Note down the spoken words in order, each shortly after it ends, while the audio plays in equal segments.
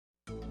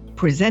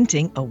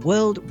presenting a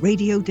World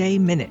Radio Day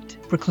Minute,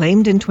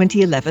 proclaimed in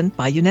 2011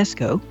 by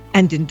UNESCO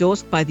and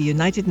endorsed by the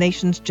United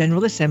Nations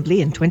General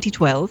Assembly in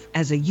 2012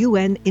 as a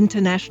UN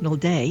International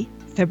Day.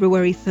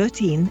 February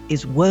 13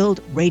 is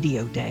World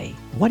Radio Day.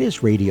 What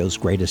is radio's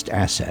greatest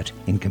asset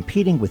in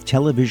competing with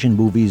television,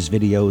 movies,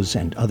 videos,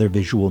 and other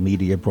visual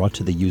media brought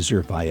to the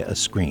user via a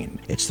screen?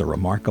 It's the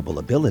remarkable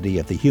ability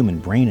of the human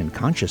brain and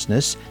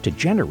consciousness to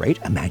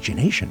generate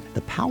imagination.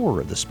 The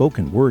power of the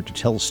spoken word to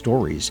tell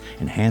stories,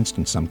 enhanced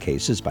in some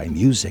cases by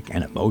music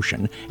and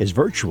emotion, is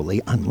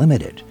virtually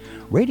unlimited.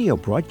 Radio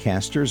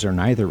broadcasters are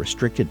neither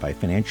restricted by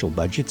financial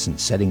budgets in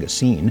setting a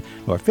scene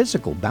nor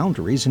physical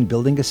boundaries in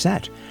building a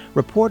set.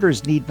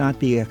 Reporters need not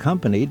be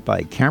accompanied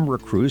by camera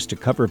crews to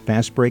cover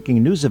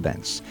fast-breaking news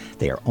events.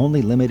 They are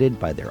only limited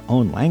by their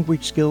own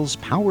language skills,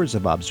 powers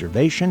of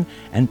observation,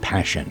 and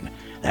passion.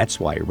 That's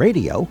why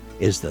radio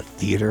is the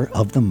theater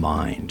of the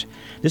mind.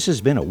 This has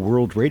been a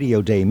World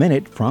Radio Day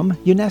Minute from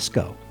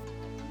UNESCO.